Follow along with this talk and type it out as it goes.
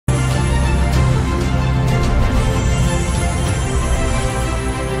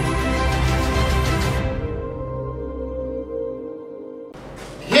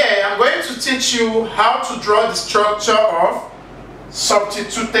teach you how to draw the structure of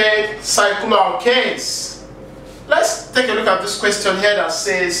substituted cycloalkanes. Let's take a look at this question here that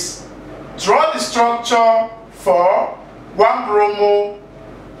says, draw the structure for 1-bromo,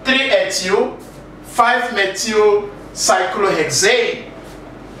 3-ethyl, 5-methyl cyclohexane.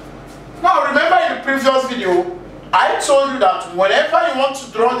 Now remember, in the previous video, I told you that whenever you want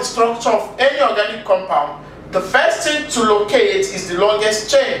to draw the structure of any organic compound, the first thing to locate is the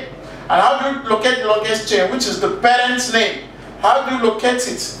longest chain. And how do you locate the longest chain, which is the parent's name? How do you locate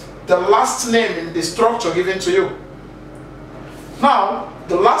it? The last name in the structure given to you. Now,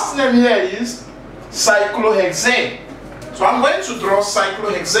 the last name here is cyclohexane. So I'm going to draw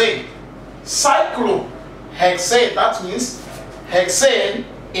cyclohexane. Cyclohexane, that means hexane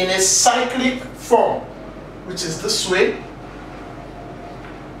in a cyclic form, which is this way.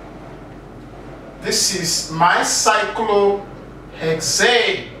 This is my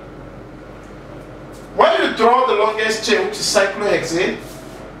cyclohexane. When you draw the longest chain, which is cyclohexane,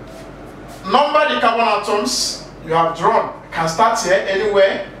 number the carbon atoms you have drawn. You can start here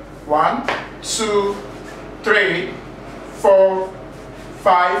anywhere. 1, 2, 3, 4,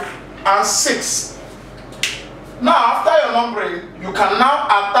 5, and 6. Now, after your numbering, you can now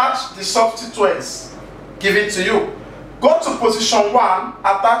attach the substituents given to you. Go to position 1,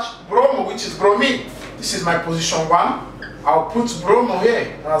 attach bromo, which is bromine. This is my position 1. I'll put bromo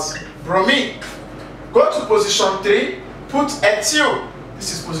here, that's bromine. Go to position 3, put ethyl.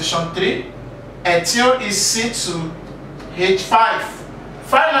 This is position 3. Ethyl is C2H5.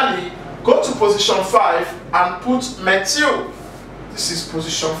 Finally, go to position 5 and put methyl. This is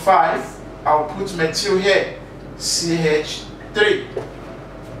position 5. I'll put methyl here, CH3.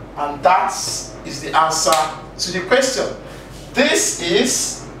 And that is the answer to the question. This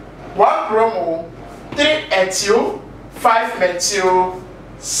is 1-bromo, 3-ethyl, 5-methyl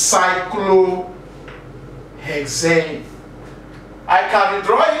cyclohexane. I can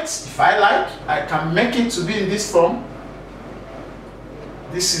redraw it if I like. I can make it to be in this form.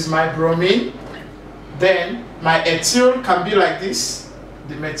 This is my bromine. Then my ethyl can be like this.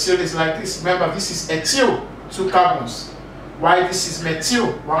 The methyl is like this. Remember, this is ethyl, 2 carbons. While this is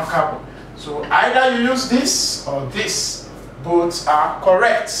methyl, 1 carbon. So either you use this or this. Both are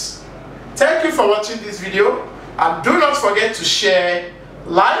correct. Thank you for watching this video. And do not forget to share,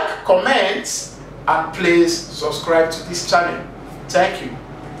 like, comment, and please subscribe to this channel. Thank you.